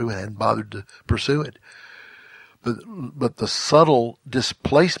thought it through and haven't bothered to pursue it. But the subtle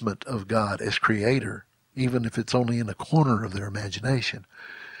displacement of God as creator, even if it's only in a corner of their imagination,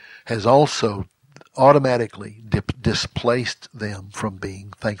 has also automatically displaced them from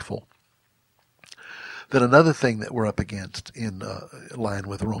being thankful. Then another thing that we're up against in line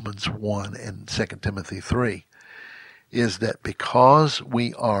with Romans 1 and 2 Timothy 3 is that because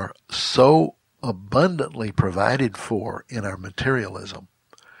we are so abundantly provided for in our materialism,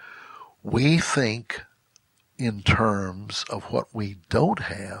 we think in terms of what we don't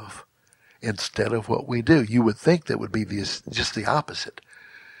have instead of what we do. You would think that would be just the opposite,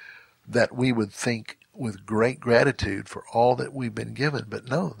 that we would think with great gratitude for all that we've been given. But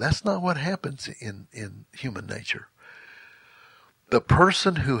no, that's not what happens in human nature. The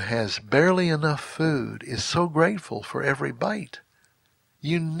person who has barely enough food is so grateful for every bite.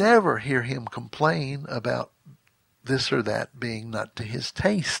 You never hear him complain about this or that being not to his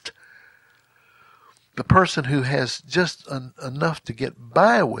taste. The person who has just enough to get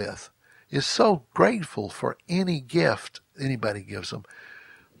by with is so grateful for any gift anybody gives them.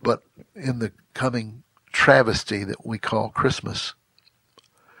 But in the coming travesty that we call Christmas,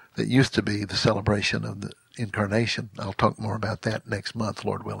 that used to be the celebration of the Incarnation, I'll talk more about that next month,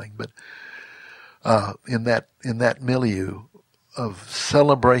 Lord willing, but in that milieu of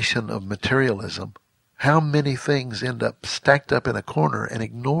celebration of materialism, how many things end up stacked up in a corner and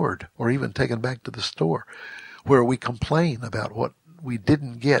ignored or even taken back to the store, where we complain about what we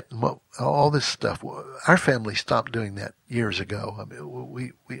didn't get and what, all this stuff. Our family stopped doing that years ago. I mean,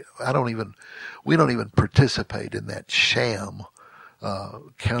 we don't even participate in that sham,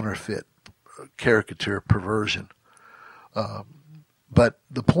 counterfeit, caricature, perversion. But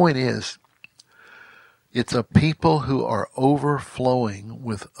the point is, it's a people who are overflowing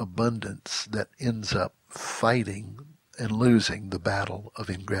with abundance that ends up fighting and losing the battle of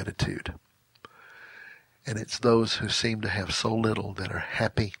ingratitude. And it's those who seem to have so little that are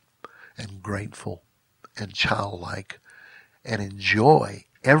happy and grateful and childlike and enjoy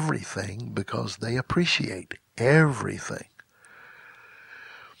everything because they appreciate everything.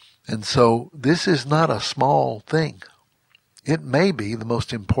 And so this is not a small thing. It may be the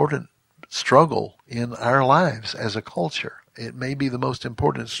most important struggle in our lives as a culture. It may be the most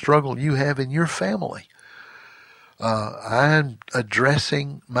important struggle you have in your family. I'm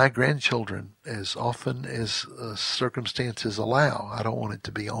addressing my grandchildren as often as circumstances allow. I don't want it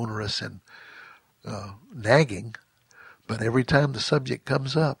to be onerous and nagging, but every time the subject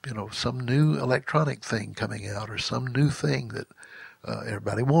comes up, some new electronic thing coming out or some new thing that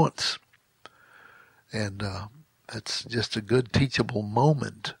everybody wants. And that's just a good teachable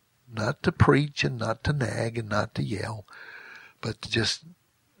moment, not to preach and not to nag and not to yell, but to just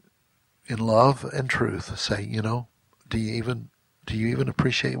in love and truth say, do you even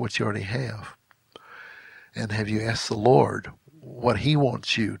appreciate what you already have? And have you asked the Lord what He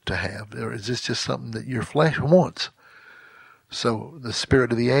wants you to have? Or is this just something that your flesh wants? So the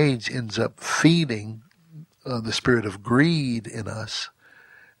spirit of the age ends up feeding the spirit of greed in us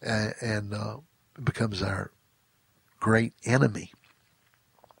and becomes our great enemy.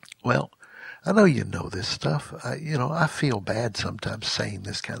 Well, I know you know this stuff. I feel bad sometimes saying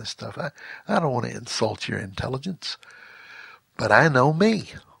this kind of stuff. I don't want to insult your intelligence, but I know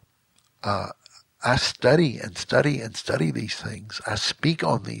me. I study and study and study these things. I speak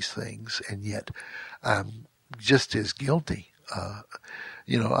on these things, and yet I'm just as guilty.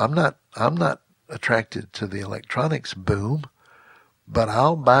 I'm not attracted to the electronics boom, but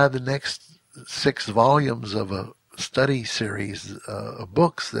I'll buy the next 6 volumes of a study series of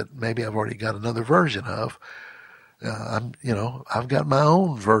books that maybe I've already got another version of. I've got my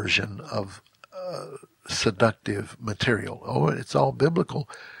own version of seductive material. Oh, it's all biblical,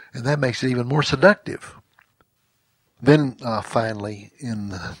 and that makes it even more seductive. Then finally, in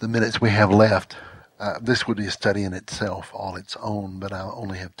the minutes we have left, this would be a study in itself, all its own, but I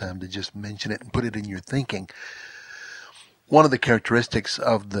only have time to just mention it and put it in your thinking. One of the characteristics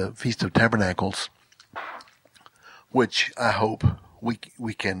of the Feast of Tabernacles, which I hope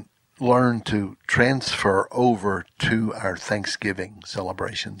we can learn to transfer over to our Thanksgiving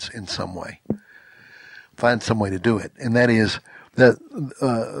celebrations in some way. Find some way to do it. And that is that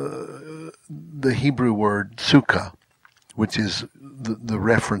the Hebrew word sukkah, which is the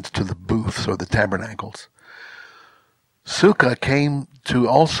reference to the booths or the tabernacles. Sukkah came to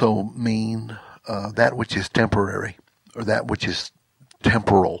also mean that which is temporary, or that which is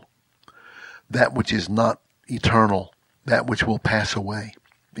temporal, that which is not eternal, that which will pass away.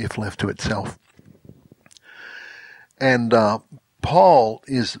 if left to itself. And Paul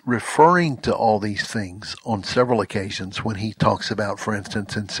is referring to all these things on several occasions when he talks about, for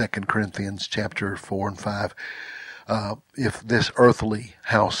instance, in 2 Corinthians chapter 4 and 5, if this earthly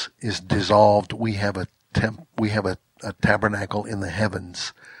house is dissolved, we have a tabernacle in the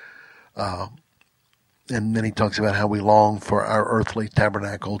heavens. And then he talks about how we long for our earthly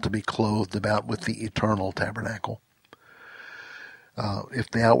tabernacle to be clothed about with the eternal tabernacle. If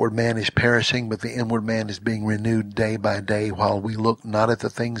the outward man is perishing, but the inward man is being renewed day by day, while we look not at the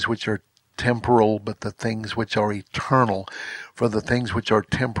things which are temporal, but the things which are eternal. For the things which are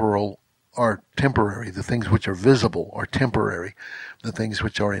temporal are temporary. The things which are visible are temporary. The things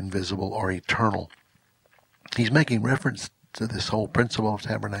which are invisible are eternal. He's making reference to this whole principle of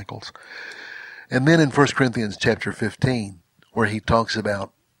tabernacles. And then in 1 Corinthians chapter 15, where he talks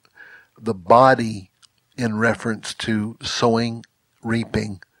about the body in reference to sowing,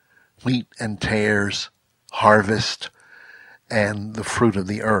 reaping, wheat and tares, harvest, and the fruit of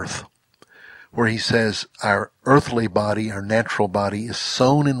the earth, where he says our earthly body, our natural body, is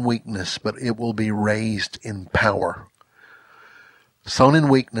sown in weakness, but it will be raised in power. Sown in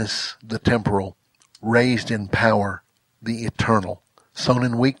weakness, the temporal, raised in power, the eternal. Sown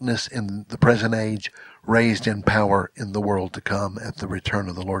in weakness in the present age, raised in power in the world to come at the return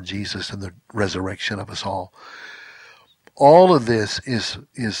of the Lord Jesus and the resurrection of us all. All of this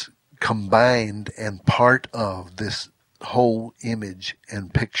is combined and part of this whole image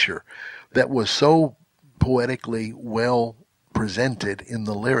and picture that was so poetically well presented in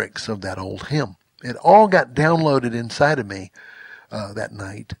the lyrics of that old hymn. It all got downloaded inside of me that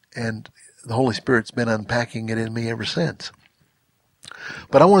night, and the Holy Spirit's been unpacking it in me ever since.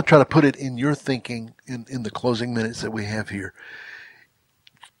 But I want to try to put it in your thinking in the closing minutes that we have here.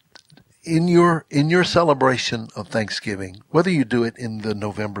 In your celebration of Thanksgiving, whether you do it in the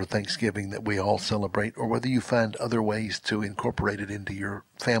November Thanksgiving that we all celebrate, or whether you find other ways to incorporate it into your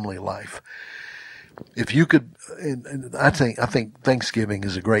family life, if you could, and I think Thanksgiving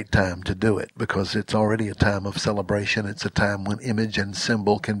is a great time to do it because it's already a time of celebration. It's a time when image and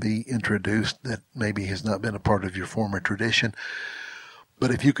symbol can be introduced that maybe has not been a part of your former tradition. But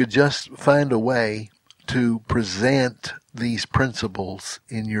if you could just find a way to present these principles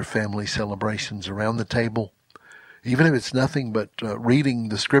in your family celebrations around the table, even if it's nothing but reading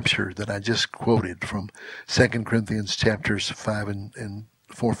the scripture that I just quoted from 2 Corinthians chapters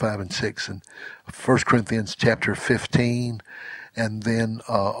 4, 5, and 6, and 1 Corinthians chapter 15, and then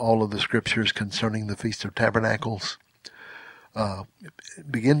all of the scriptures concerning the Feast of Tabernacles.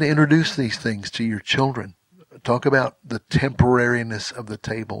 Begin to introduce these things to your children. Talk about the temporariness of the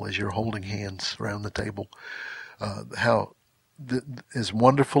table as you're holding hands around the table. How as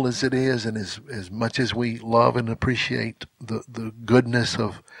wonderful as it is, and as much as we love and appreciate the goodness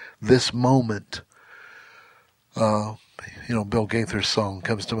of this moment, Bill Gaither's song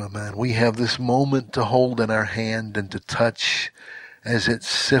comes to my mind. We have this moment to hold in our hand and to touch as it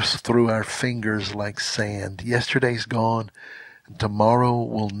sifts through our fingers like sand. Yesterday's gone, and tomorrow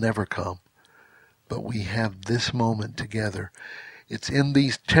will never come. But we have this moment together. It's in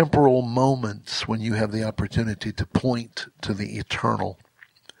these temporal moments when you have the opportunity to point to the eternal.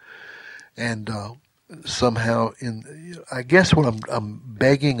 And somehow, I guess what I'm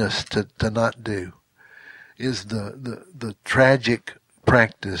begging us to not do is the tragic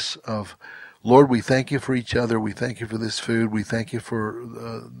practice of, Lord, we thank you for each other. We thank you for this food. We thank you for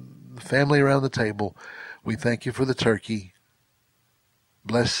the family around the table. We thank you for the turkey.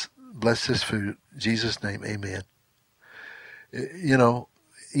 Bless this food. In Jesus' name, amen.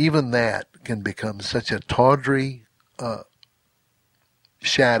 Even that can become such a tawdry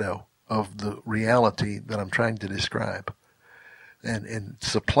shadow of the reality that I'm trying to describe, and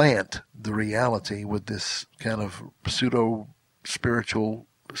supplant the reality with this kind of pseudo-spiritual,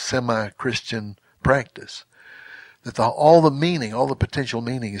 semi-Christian practice. That all the potential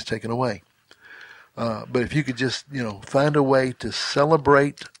meaning is taken away. But if you could just, find a way to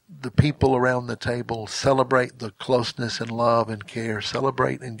celebrate the people around the table, celebrate the closeness and love and care,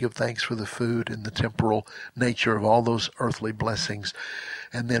 celebrate and give thanks for the food and the temporal nature of all those earthly blessings,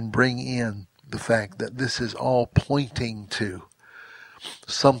 and then bring in the fact that this is all pointing to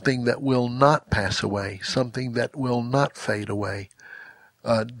something that will not pass away, something that will not fade away.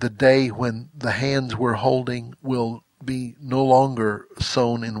 The day when the hands we're holding will be no longer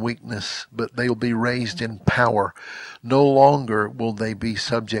sown in weakness, but they will be raised in power. No longer will they be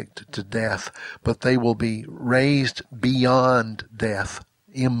subject to death, but they will be raised beyond death,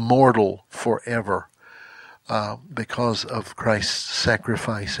 immortal forever, because of Christ's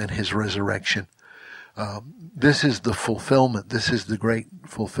sacrifice and his resurrection. This is the fulfillment. This is the great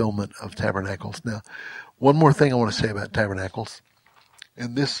fulfillment of tabernacles. Now, one more thing I want to say about tabernacles,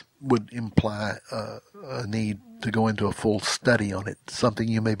 and this would imply a need to go into a full study on it, something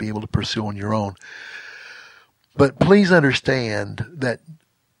you may be able to pursue on your own. But please understand that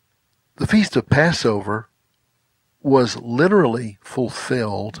the Feast of Passover was literally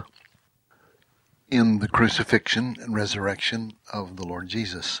fulfilled in the crucifixion and resurrection of the Lord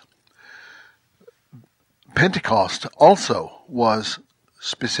Jesus. Pentecost also was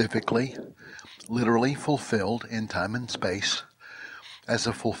specifically, literally fulfilled in time and space as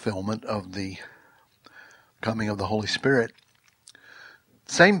a fulfillment of the coming of the Holy Spirit.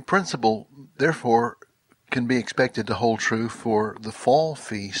 Same principle, therefore, can be expected to hold true for the fall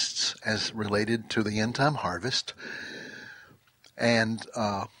feasts as related to the end time harvest, and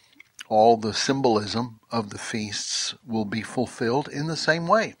all the symbolism of the feasts will be fulfilled in the same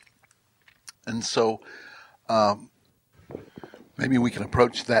way. And so maybe we can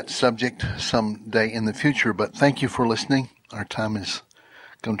approach that subject someday in the future, but thank you for listening. Our time has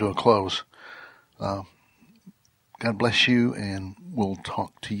come to a close. God bless you, and we'll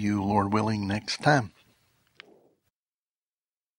talk to you, Lord willing, next time.